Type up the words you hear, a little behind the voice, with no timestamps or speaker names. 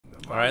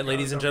Alright,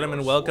 ladies and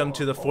gentlemen, welcome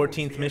to the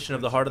 14th mission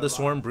of the Heart of the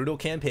Swarm Brutal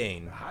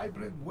Campaign.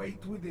 Hybrid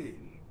wait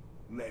within.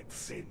 Let's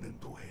send them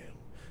to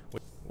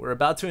hell. We're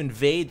about to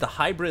invade the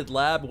hybrid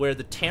lab where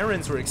the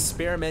Terrans were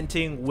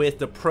experimenting with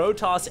the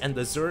Protoss and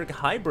the Zerg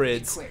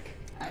hybrids. Be quick.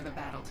 I have a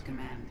battle to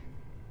command.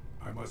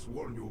 I must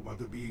warn you about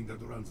the being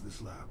that runs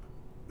this lab.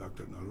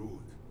 Dr. Narud,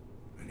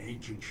 an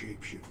ancient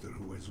shapeshifter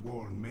who has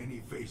worn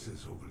many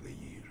faces over the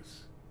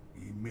years.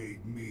 He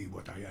made me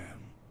what I am.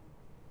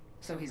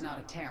 So he's not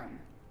a Terran.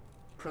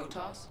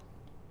 Protoss?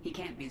 He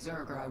can't be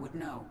Zerg or I would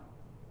know.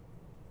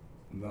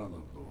 None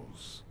of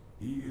those.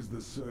 He is the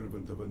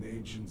servant of an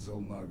ancient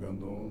Zelnaga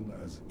known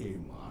as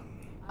Amon.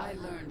 I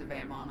learned of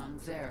Amon on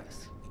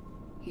Xeris.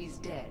 He's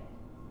dead.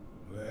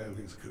 Well,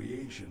 his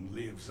creation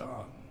lives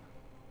on.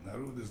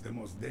 Narud is the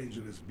most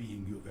dangerous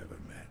being you've ever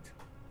met.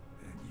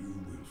 And you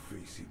will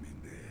face him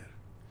in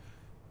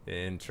there.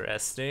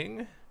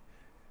 Interesting.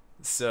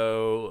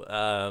 So,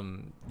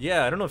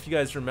 yeah, I don't know if you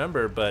guys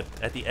remember, but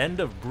at the end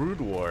of Brood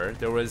War,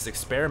 there was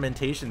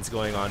experimentations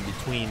going on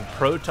between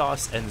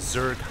Protoss and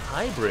Zerg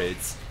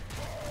hybrids.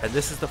 And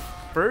this is the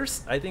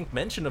first, I think,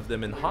 mention of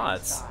them in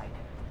HOTS.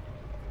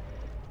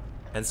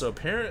 And so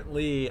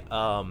apparently,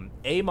 Amon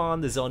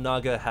the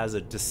Zelnaga has a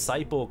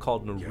disciple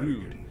called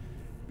Narud,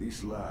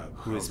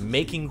 who is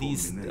making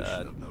these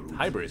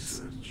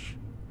hybrids.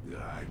 The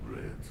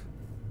hybrid.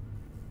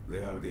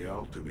 They are the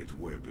ultimate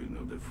weapon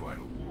of the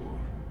final war.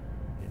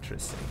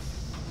 Interesting.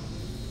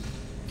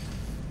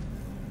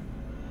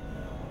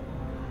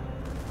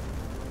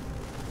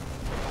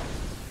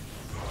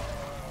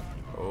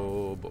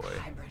 Oh boy.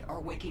 Hybrid are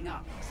waking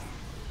up.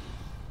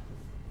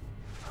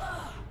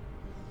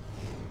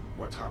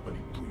 What's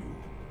happening to you?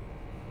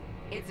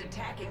 It's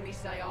attacking me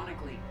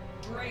psionically,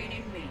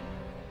 draining me.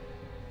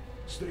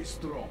 Stay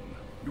strong.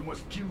 You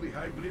must kill the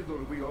hybrid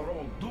or we are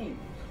all doomed.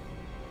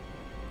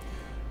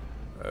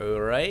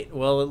 Alright,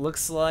 well it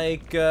looks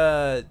like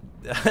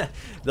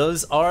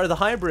those are the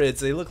hybrids.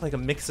 They look like a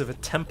mix of a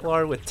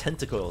Templar with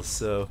tentacles,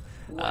 so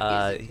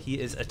he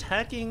is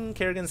attacking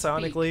Kerrigan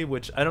psionically,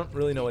 which I don't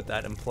really know what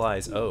that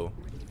implies. Oh,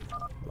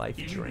 life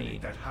drain.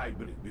 Eliminate that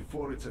hybrid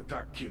before its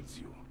attack kills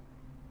you.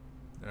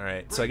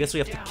 Alright, so I guess we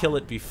have to kill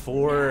it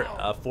before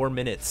 4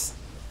 minutes.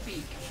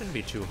 Shouldn't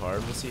be too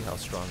hard, we'll see how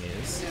strong he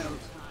is.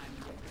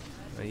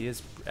 He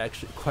is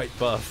actually quite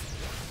buff.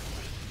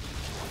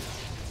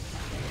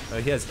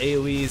 He has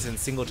AoEs and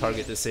single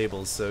target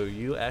disables, so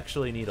you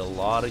actually need a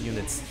lot of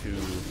units to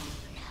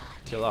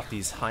kill off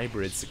these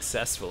hybrids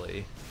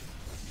successfully.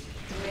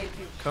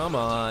 Come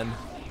on.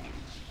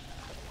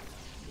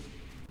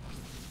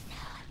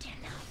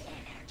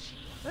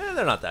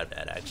 They're not that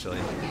bad, actually.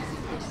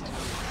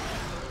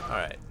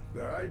 Alright.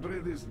 The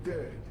hybrid is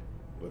dead,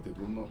 but it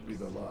will not be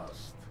the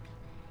last.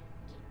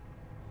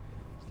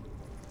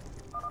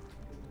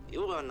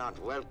 You are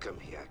not welcome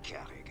here,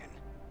 Kerrigan.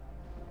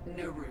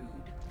 Narud.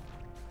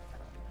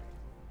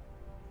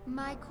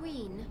 My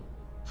queen,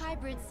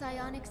 hybrid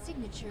psionic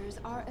signatures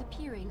are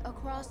appearing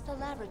across the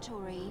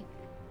laboratory.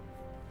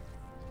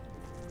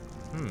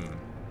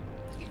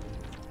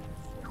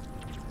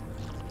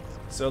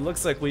 So it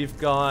looks like we've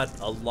got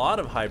a lot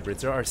of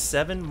hybrids. There are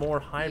 7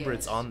 more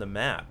hybrids on the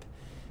map.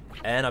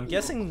 And I'm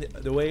guessing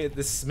the way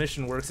this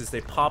mission works is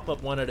they pop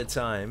up one at a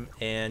time,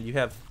 and you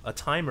have a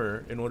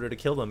timer in order to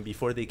kill them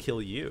before they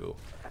kill you.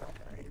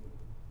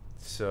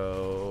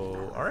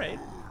 So, alright.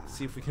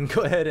 See if we can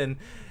go ahead and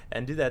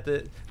do that.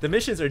 The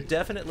missions are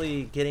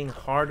definitely getting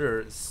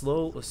harder,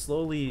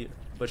 slowly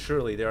but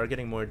surely. They are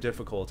getting more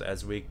difficult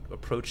as we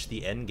approach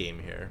the end game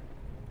here.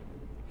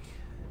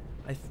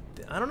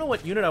 I don't know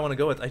what unit I want to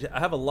go with. I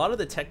have a lot of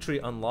the tech tree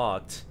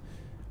unlocked.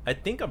 I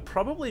think I'm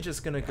probably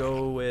just gonna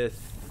go with.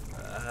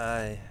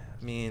 I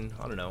mean,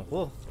 I don't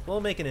know.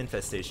 We'll make an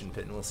infestation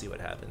pit and we'll see what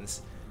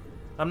happens.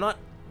 I'm not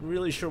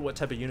really sure what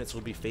type of units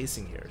we'll be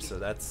facing here, so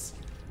that's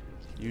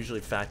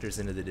usually factors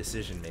into the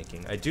decision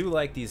making. I do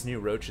like these new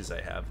roaches I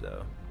have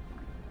though.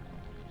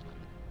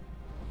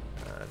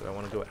 Do I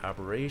want to go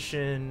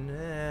aberration?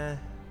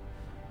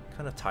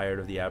 Kind of tired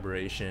of the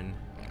aberration.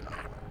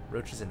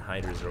 Roaches and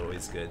hydras are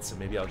always good, so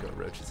maybe I'll go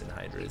roaches and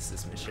hydras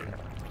this mission.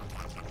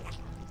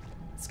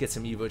 Let's get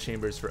some Evo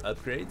chambers for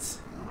upgrades.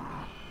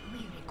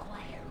 We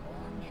require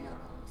more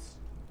minerals.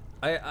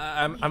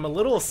 I'm a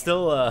little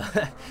still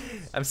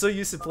I'm so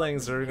used to playing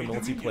Zerg and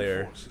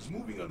multiplayer.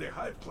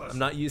 I'm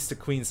not used to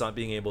queens not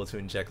being able to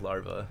inject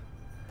larvae.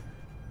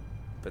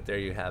 But there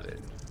you have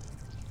it.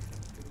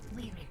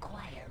 We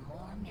require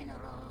more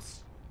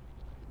minerals.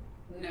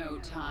 No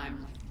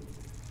time.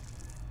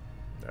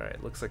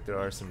 Alright, looks like there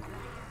are some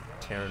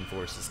Terran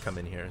forces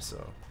coming here,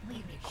 so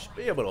should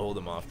be able to hold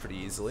them off pretty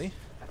easily.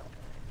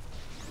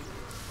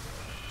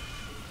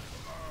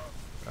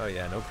 Oh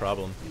yeah, no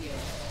problem.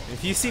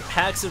 If you see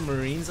packs of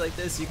Marines like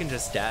this, you can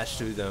just dash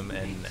through them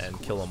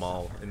and kill them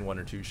all in 1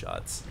 or 2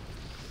 shots.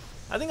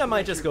 I think I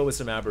might just go with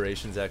some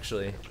aberrations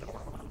actually.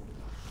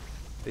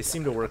 They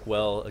seem to work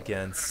well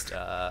against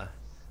that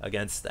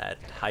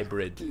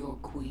hybrid Your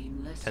queen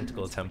listens.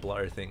 tentacle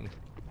Templar thing.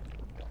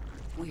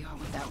 We are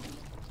without.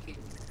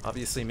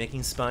 Obviously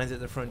making spines at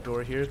the front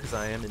door here because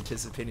I am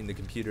anticipating the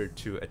computer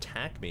to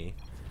attack me.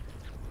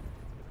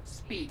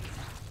 Speak.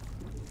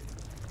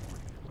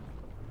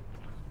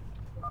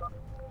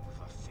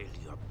 Fulfill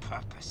your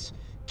purpose.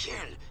 Kill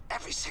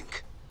everything.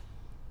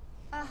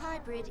 A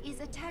hybrid is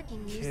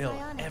attacking you Kill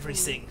psionically.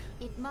 everything.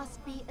 It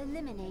must be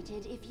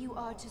eliminated if you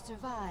are to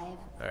survive.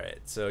 Alright,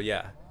 so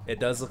yeah, it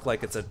does look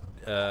like it's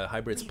a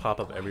hybrids pop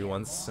up every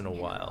once in a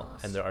while,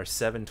 and there are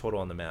 7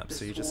 total on the map,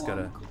 so you just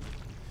gotta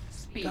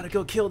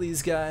go kill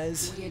these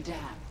guys. We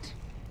adapt.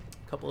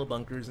 Couple of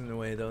bunkers in the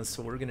way though,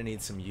 so we're gonna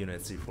need some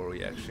units before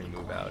we actually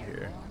move out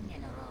here.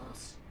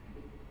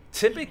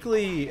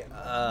 Typically,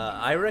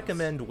 I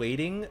recommend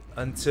waiting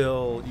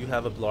until you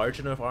have a large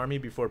enough army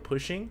before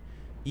pushing.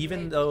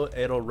 Even though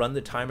it'll run the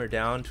timer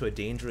down to a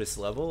dangerous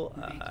level,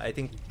 I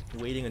think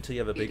waiting until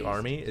you have a big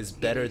army is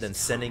better than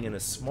sending in a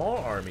small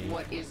army.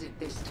 What is it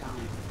this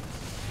time?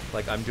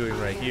 Like I'm doing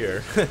right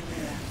here.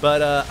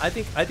 But I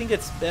think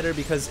it's better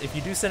because if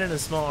you do send in a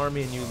small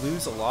army and you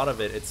lose a lot of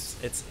it,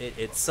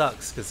 it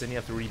sucks because then you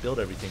have to rebuild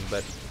everything.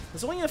 But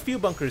there's only a few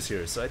bunkers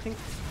here, so I think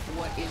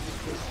What is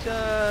it this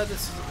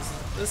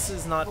time? this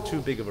is not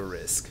too big of a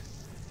risk.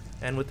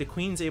 And with the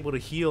queen's able to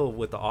heal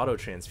with the auto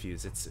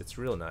transfuse, it's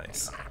real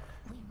nice.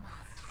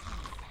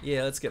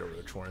 Yeah, let's get a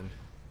roach horn.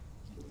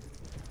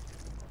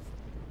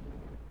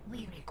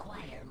 We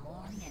require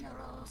more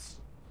minerals.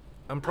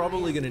 I'm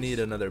probably gonna need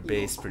another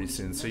base pretty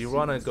soon, so you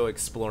wanna go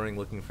exploring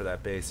looking for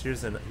that base.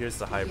 Here's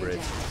the hybrid.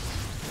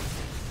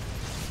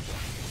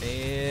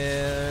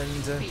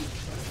 And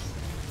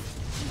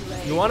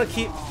you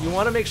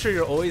wanna make sure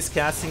you're always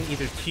casting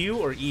either Q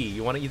or E.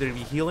 You wanna either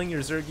be healing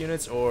your Zerg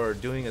units or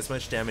doing as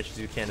much damage as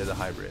you can to the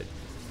hybrid.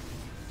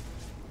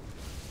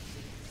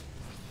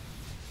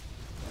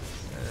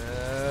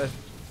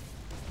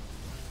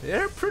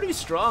 They're pretty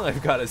strong,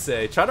 I've gotta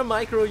say. Try to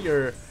micro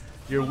your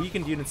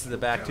weakened units to the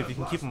back too. If you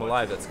can keep them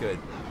alive, that's good.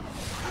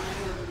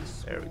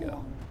 There we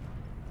go.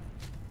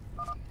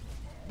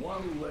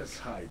 One less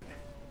hybrid.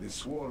 The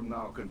swarm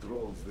now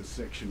controls this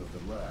section of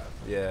the lab.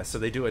 Yeah, so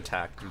they do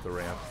attack through the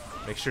ramp.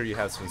 Make sure you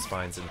have some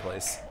spines in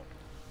place.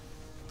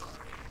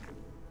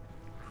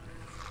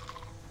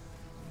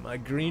 My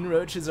green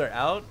roaches are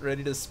out,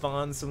 ready to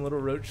spawn some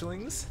little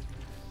roachlings.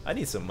 I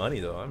need some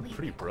money though, I'm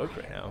pretty broke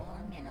right now. More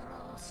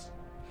minerals.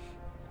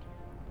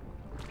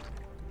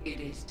 It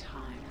is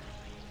time.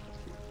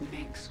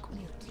 Mix.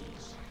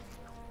 Mutation.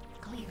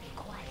 We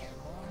require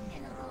more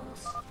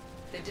minerals.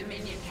 The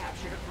Dominion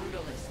captured a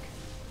Brutalisk.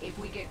 If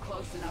we get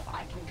close enough,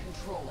 I can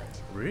control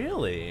it.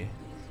 Really?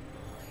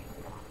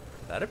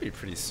 That'd be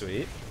pretty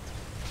sweet.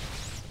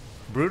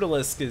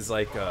 Brutalisk is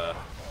like a...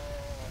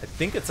 I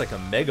think it's like a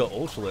Mega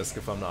Ultralisk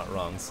if I'm not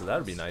wrong, so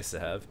that'd be nice to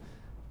have.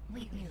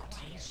 We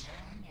mutation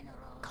minerals.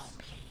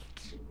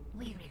 Complete.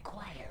 We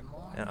require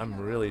more And I'm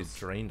really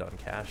drained on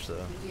cash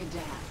though. We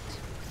adapt.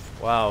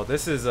 Wow,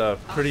 this is a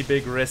pretty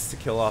big risk to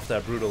kill off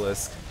that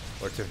Brutalisk.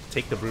 Or to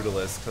take the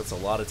Brutalisk. That's a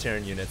lot of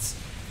Terran units.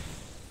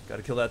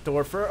 Gotta kill that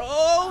door for...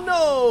 Oh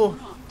no!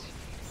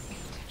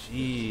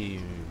 Gee,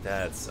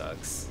 that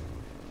sucks.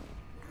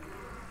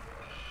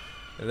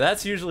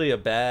 That's usually a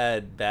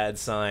bad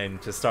sign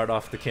to start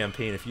off the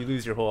campaign. If you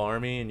lose your whole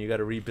army and you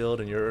gotta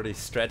rebuild and you're already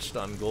stretched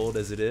on gold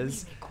as it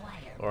is,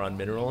 or on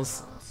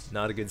minerals,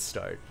 not a good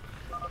start.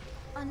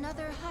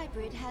 Another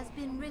hybrid has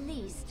been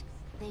released.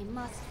 They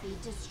must be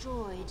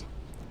destroyed.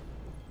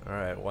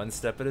 Alright, one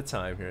step at a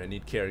time here. I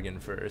need Kerrigan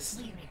first.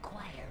 We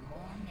require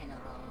more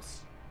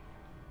minerals.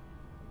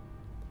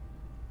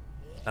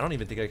 I don't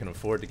even think I can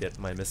afford to get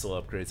my missile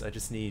upgrades. I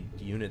just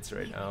need units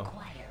right now.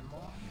 Require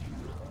more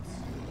minerals.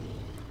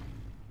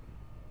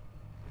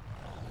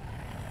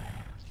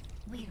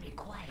 We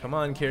require Come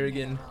on, more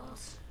Kerrigan.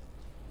 minerals.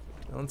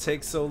 Don't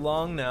take so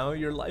long now.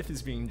 Your life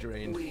is being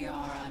drained. We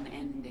are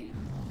unending.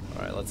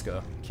 Alright, let's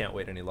go. Can't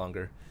wait any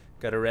longer.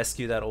 Gotta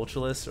rescue that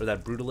Ultralisk, or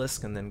that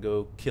Brutalisk, and then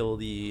go kill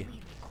the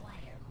We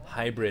require more.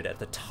 hybrid at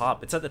the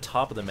top. It's at the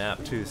top of the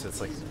map too, so it's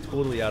like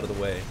totally out of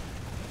the way.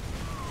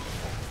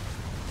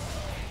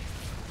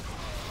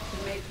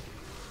 Make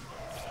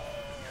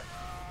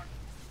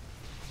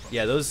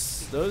Yeah,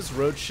 those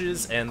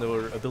roaches and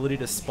their ability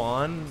to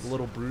spawn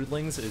little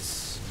broodlings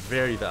is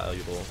very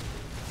valuable.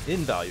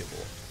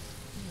 Invaluable.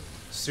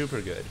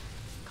 Super good.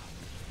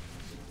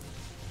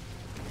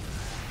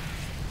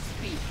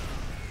 speak.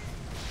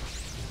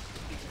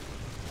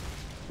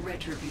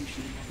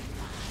 Retribution.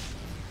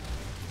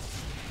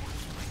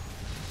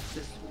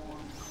 The swarm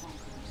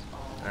conquers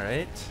all.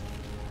 Alright.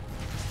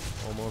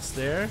 Almost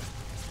there.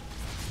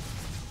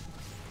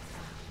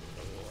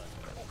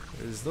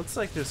 Looks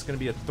like there's gonna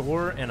be a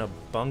Thor and a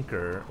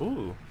bunker.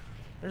 Ooh,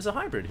 there's a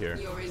hybrid here.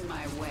 You're in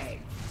my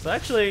way. So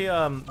actually,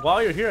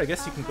 while you're here, I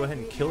guess you can go ahead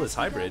and kill this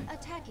hybrid.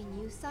 Attacking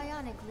you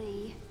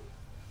psionically.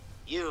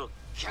 You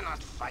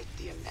cannot fight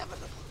the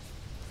inevitable.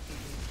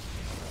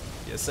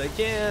 Yes, I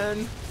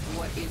can.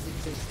 What is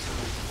it this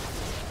time?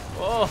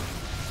 Oh,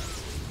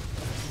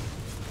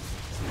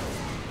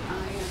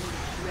 I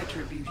am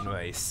retribution.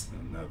 nice.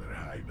 Another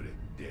hybrid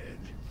dead.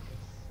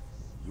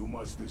 You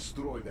must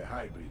destroy the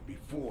hybrid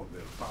before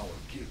their power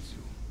kills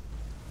you.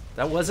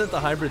 That wasn't the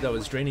hybrid that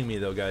was draining me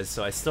though, guys,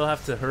 so I still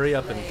have to hurry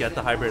up and get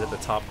the hybrid at the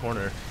top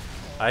corner.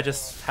 I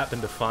just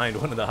happened to find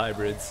one of the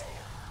hybrids.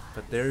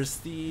 But there's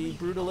the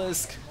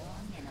Brutalisk.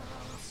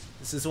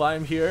 This is why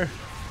I'm here.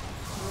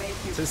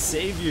 To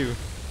save you.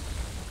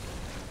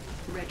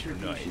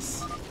 Retribution.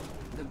 Nice.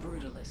 The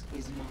Brutalisk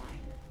is mine.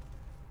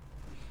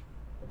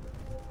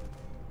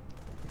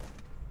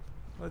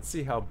 Let's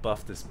see how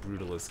buff this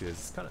Brutalisk is.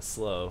 It's kind of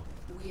slow.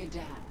 We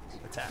adapt.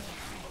 Attack.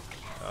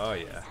 Oh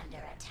yeah. Under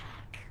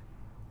attack.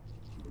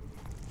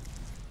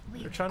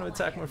 They're trying to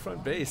attack my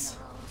front base.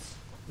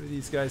 Who do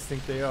these guys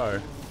think they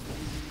are?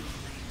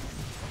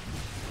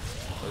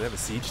 Oh, they have a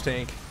siege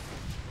tank.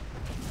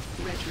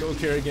 Go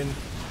Kerrigan.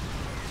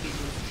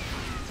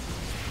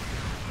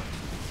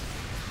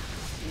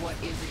 What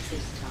is it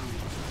this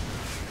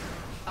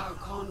time? Our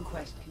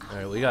conquest.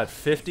 Alright, we got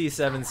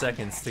 57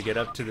 seconds to get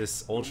up to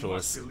this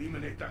Ultralisk.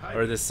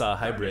 Or this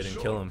hybrid and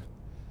kill him.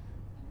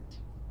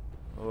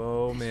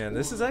 Oh man,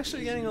 this is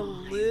actually getting a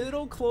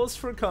little close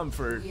for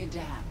comfort. We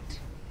adapt.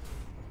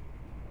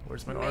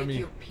 Where's my Make army?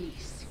 your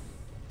peace.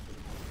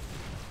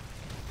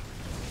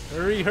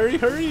 Hurry, hurry,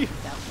 hurry!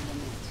 Without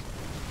limit.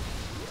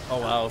 Oh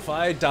wow, if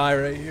I die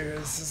right here,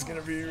 this is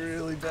gonna be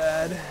really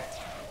bad.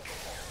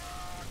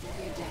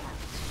 We adapt.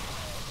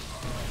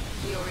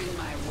 You're in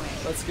my way.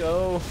 Let's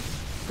go.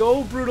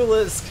 Go,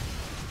 Brutalisk!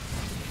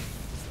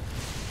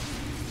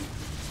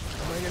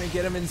 Am I gonna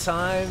get him in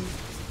time?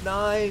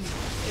 9,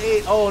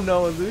 8, oh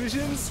no,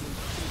 illusions?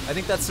 I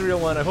think that's the real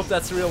one. I hope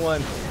that's the real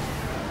one.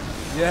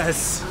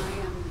 Yes! I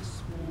am the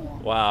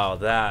swarm. Wow,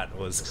 that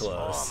was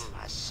close. Swarm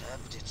has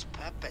served its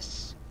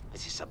purpose.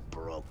 It is a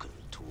broken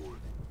tool,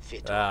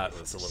 fit That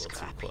only was for a the little too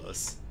scrappy.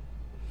 close.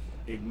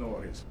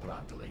 Ignore his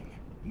prattling.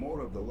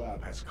 More of the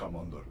lab has come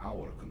under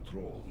our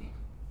control.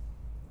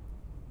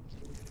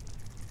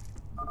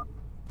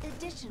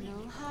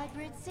 Additional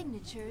hybrid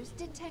signatures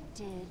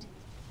detected.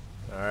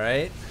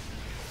 Alright.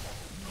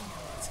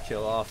 Let's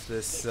kill off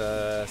this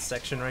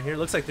section right here.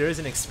 Looks like there is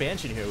an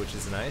expansion here, which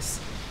is nice.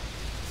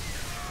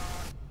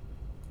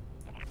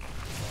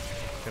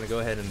 Gonna go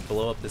ahead and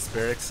blow up this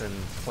barracks and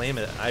claim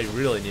it. I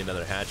really need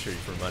another hatchery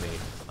for money,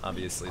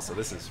 obviously, so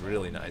this is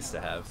really nice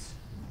to have.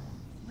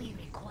 We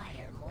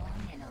require more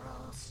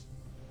minerals.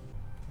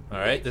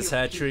 Alright, this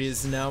hatchery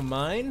is now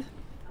mine.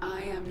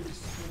 I am the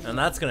swarm. And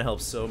that's gonna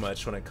help so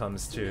much when it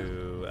comes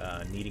to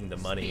needing the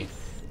money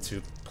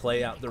to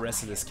play out the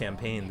rest of this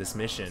campaign, this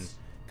mission.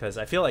 Because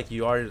I feel like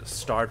you are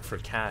starved for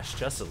cash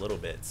just a little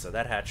bit, so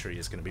that hatchery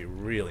is gonna be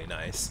really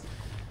nice.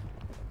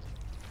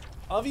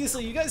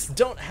 Obviously, you guys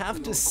don't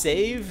have to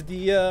save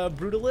the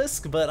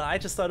Brutalisk, but I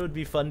just thought it would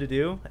be fun to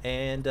do,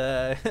 and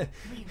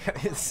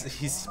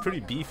he's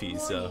pretty beefy,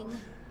 so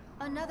Warning.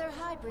 Another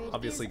hybrid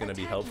obviously is going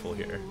to be helpful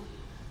attacking here. you.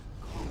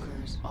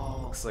 Conquers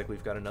all. Looks like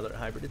we've got another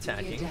hybrid We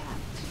attacking.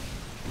 adapt.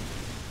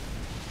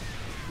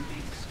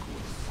 Make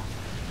school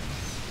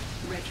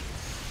suffer.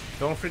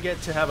 Don't forget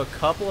to have a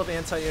couple of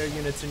anti-air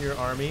units in your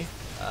army,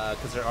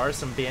 because there are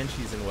some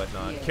banshees and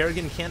whatnot. Yes.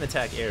 Kerrigan can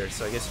attack air,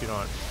 so I guess you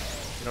don't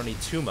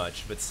need too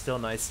much, but still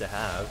nice to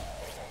have.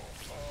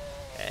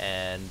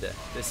 And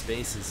this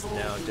base is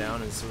now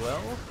down as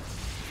well.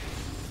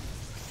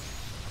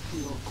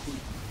 Your queen.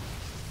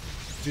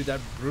 Dude, that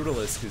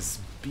Brutalisk is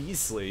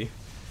beastly.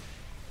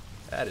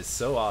 That is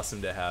so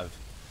awesome to have.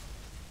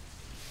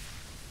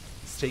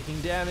 It's taking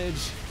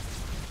damage.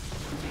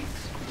 Make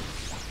school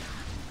suffer.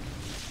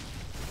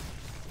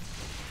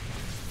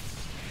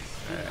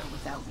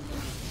 Without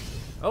limit.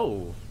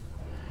 Oh.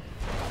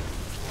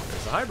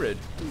 There's a hybrid.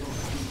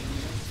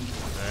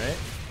 Alright.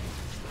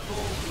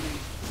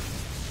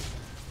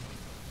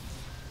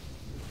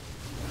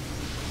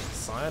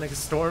 Psionic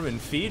Storm and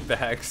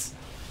feedbacks.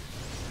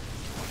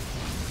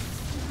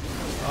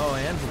 Oh,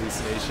 and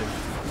hallucination.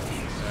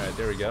 Alright,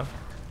 there we go.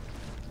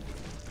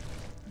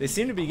 They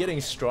seem to be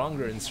getting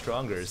stronger and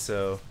stronger,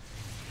 so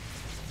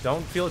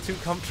don't feel too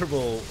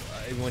comfortable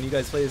when you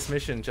guys play this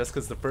mission just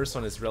because the first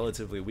one is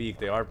relatively weak.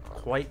 They are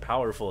quite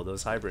powerful,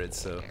 those hybrids,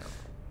 so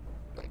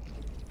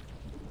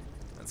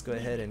let's go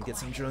ahead and get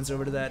some drones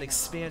over to that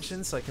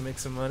expansion so I can make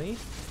some money.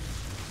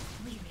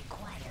 We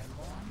require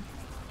more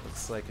minerals.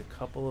 Looks like a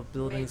couple of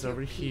buildings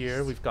over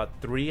here. We've got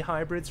 3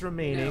 hybrids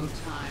remaining. No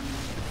time.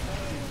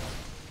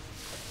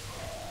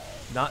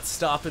 Not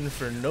stopping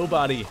for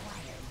nobody.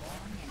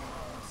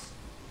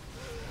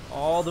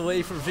 All the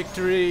way for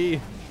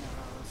victory.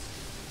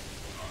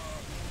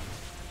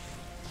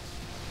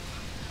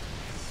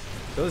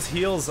 Those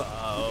heals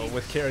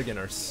with Kerrigan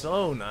are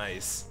so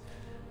nice.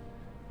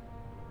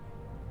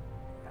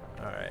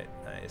 Alright,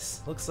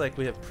 nice. Looks like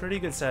we have pretty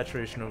good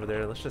saturation over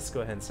there. Let's just go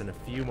ahead and send a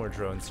few more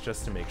drones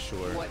just to make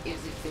sure. What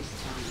is it this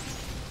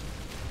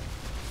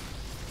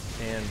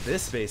time? And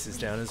this base is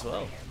down as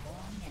well.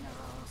 More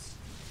minerals.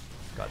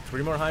 Got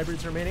 3 more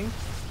hybrids remaining.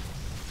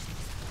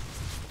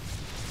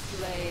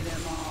 Slay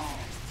them all.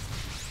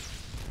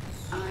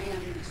 I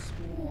am the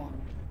swarm.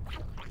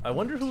 I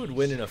wonder who would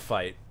win in a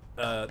fight.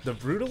 The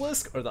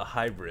Brutalisk or the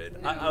hybrid?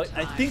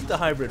 I think the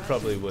hybrid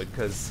probably would,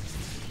 because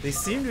they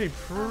seem to be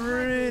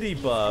pretty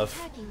buff.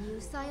 Attacking you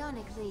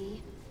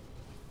psionically.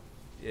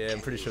 Yeah,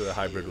 I'm pretty sure the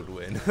hybrid would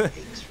win. Hatred,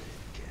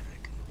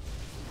 Garrick,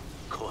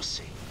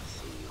 coursing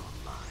through your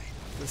mind.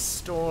 The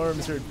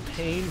storms are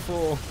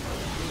painful.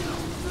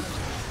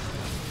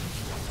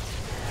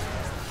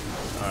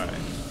 Alright,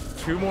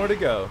 2 more to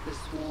go. The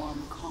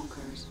swarm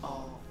conquers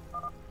all.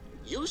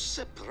 You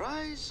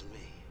surprise me.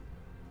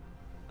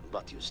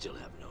 But you still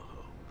have no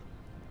hope.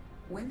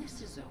 When this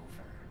is over,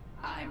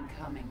 I'm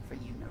coming for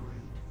you,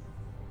 Narud.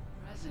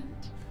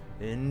 Present.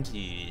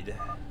 Indeed.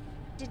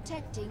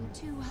 Detecting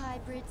 2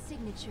 hybrid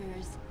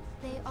signatures.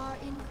 They are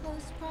in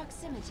close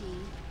proximity.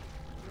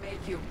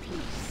 Make your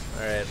peace.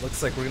 Alright,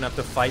 looks like we're gonna have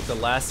to fight the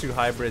last 2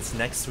 hybrids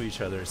next to each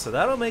other. So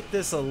that'll make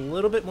this a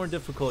little bit more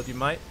difficult. You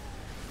might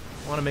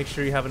want to make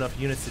sure you have enough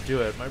units to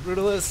do it. My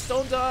Brutalists,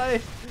 don't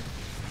die!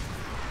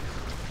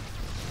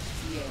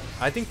 Yes.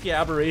 I think the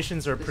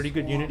Aberrations are a pretty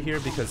good unit here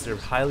because they're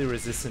highly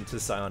resistant to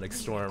Psionic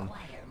Storm.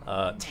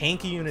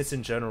 Tanky units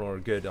in general are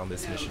good on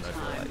this mission, I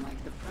feel like.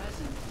 Like the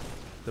present.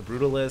 The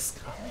Brutalisk,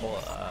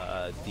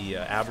 the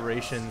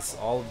Aberrations,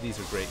 all of these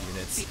are great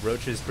units.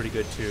 Roach is pretty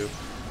good too.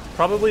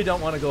 Probably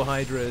don't want to go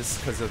Hydras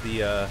because of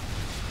the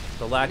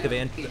lack of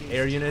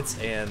air units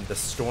and the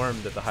storm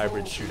that the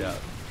hybrids shoot out.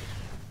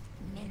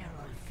 Mineral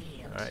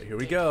field. Alright, here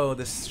we go.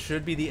 This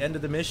should be the end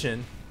of the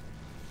mission.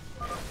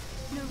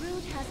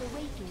 Narud has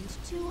awakened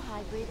 2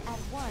 hybrid at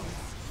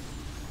once.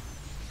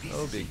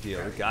 No big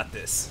deal, we got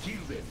this.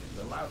 Cuban,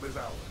 the lab is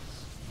ours.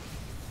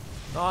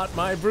 Not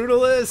my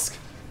Brutalisk!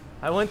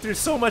 I went through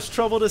so much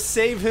trouble to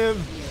save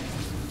him!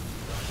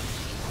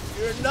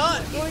 You're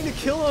not going to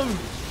kill him!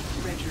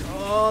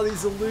 Oh,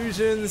 these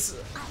illusions!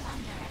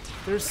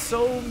 There's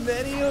so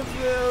many of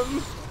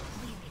them!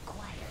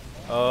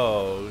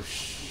 Oh,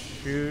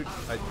 shoot.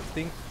 I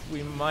think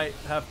we might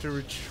have to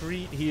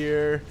retreat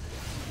here.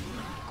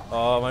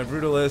 Oh, my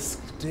Brutalisk.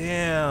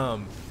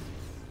 Damn!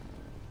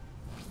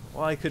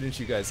 Why couldn't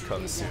you guys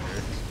come sooner?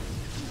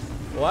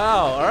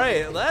 Wow,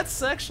 alright,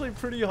 that's actually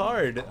pretty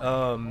hard.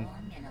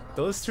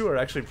 Those 2 are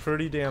actually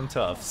pretty damn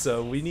tough,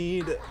 so we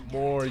need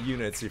more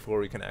units before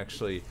we can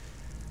actually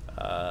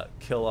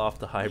kill off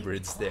the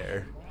hybrids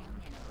there.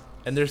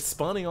 And they're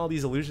spawning all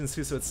these illusions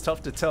too, so it's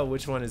tough to tell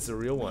which one is the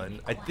real one.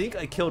 I think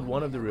I killed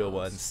one of the real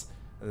ones,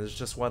 and there's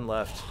just one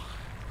left.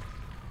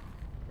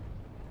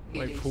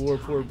 My poor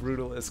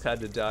Brutalisk had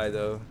to die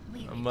though.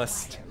 I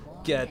must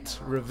get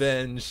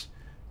revenge.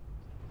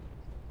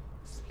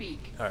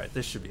 Speak. Alright,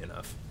 this should be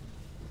enough.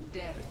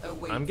 Death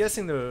awaits. I'm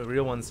guessing the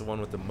real one's the one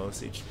with the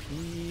most HP.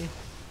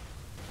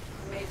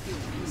 Make your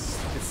peace.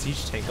 The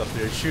siege tank up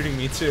there shooting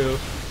me too.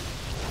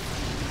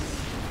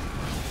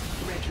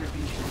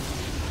 Retribution.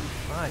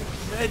 My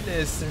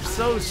goodness, they're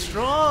so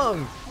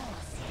strong!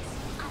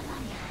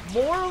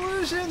 More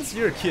illusions?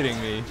 You're kidding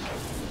me.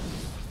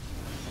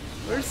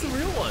 Where's the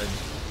real one?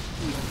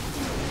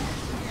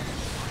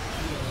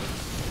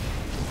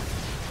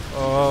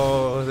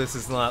 Oh, this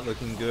is not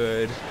looking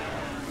good.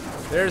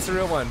 There's the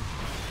real one.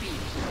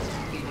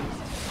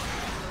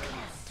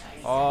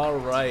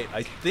 Alright,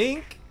 I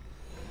think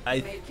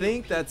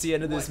that's the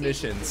end of this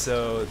mission.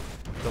 So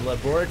the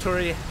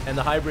laboratory and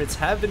the hybrids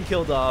have been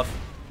killed off.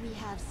 We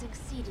have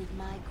succeeded,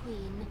 my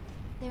queen.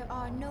 There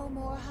are no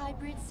more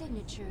hybrid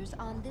signatures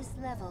on this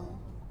level.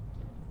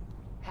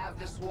 Have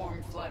the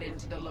swarm flood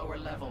into the lower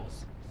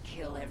levels.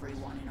 Kill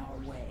everyone in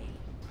our way.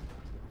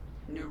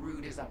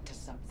 Narud is up to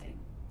something,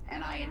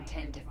 and I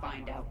intend to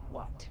find out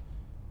what.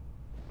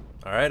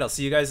 Alright, I'll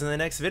see you guys in the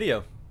next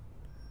video.